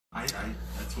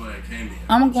That's why I came here.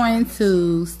 I'm going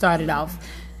to start it off.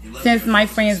 Since my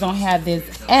friends don't have this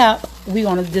app, we're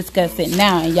gonna discuss it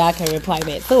now, and y'all can reply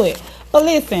back to it. But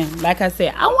listen, like I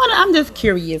said, I'm just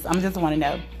curious. I'm just want to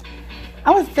know.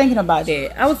 I was thinking about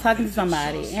that. I was talking to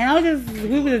somebody, and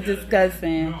we were just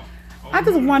discussing. I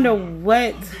just wonder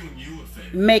what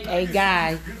make a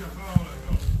guy.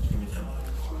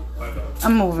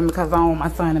 I'm moving because I don't want my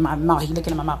son in my mouth. He's looking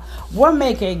in my mouth. What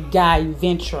make a guy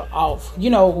venture off?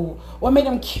 What made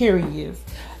him curious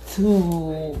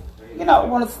to,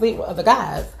 want to sleep with other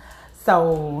guys?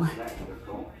 So,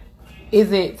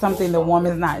 is it something the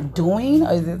woman's not doing,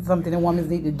 or is it something the women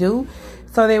need to do?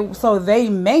 So they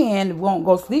man won't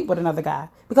go sleep with another guy,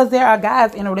 because there are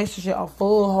guys in a relationship, a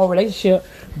full whole relationship,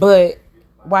 but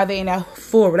while they in that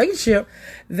full relationship,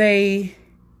 they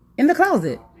in the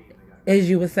closet, as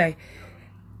you would say.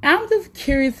 I'm just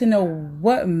curious to know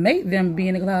what made them be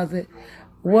in the closet.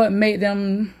 What made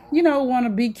them, want to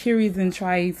be curious and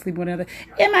try sleep with another.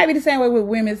 It might be the same way with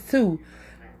women too.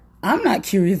 I'm not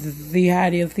curious to see how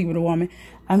it is to sleep with a woman.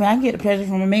 I mean, I can get the pleasure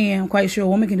from a man. I'm quite sure a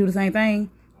woman can do the same thing.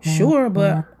 Sure,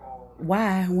 but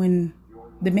why when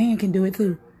the man can do it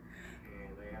too?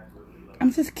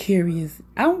 I'm just curious.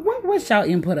 What's y'all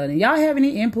input on it? Y'all have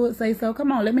any input? Say so.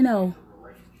 Come on, let me know.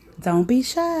 Don't be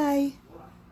shy.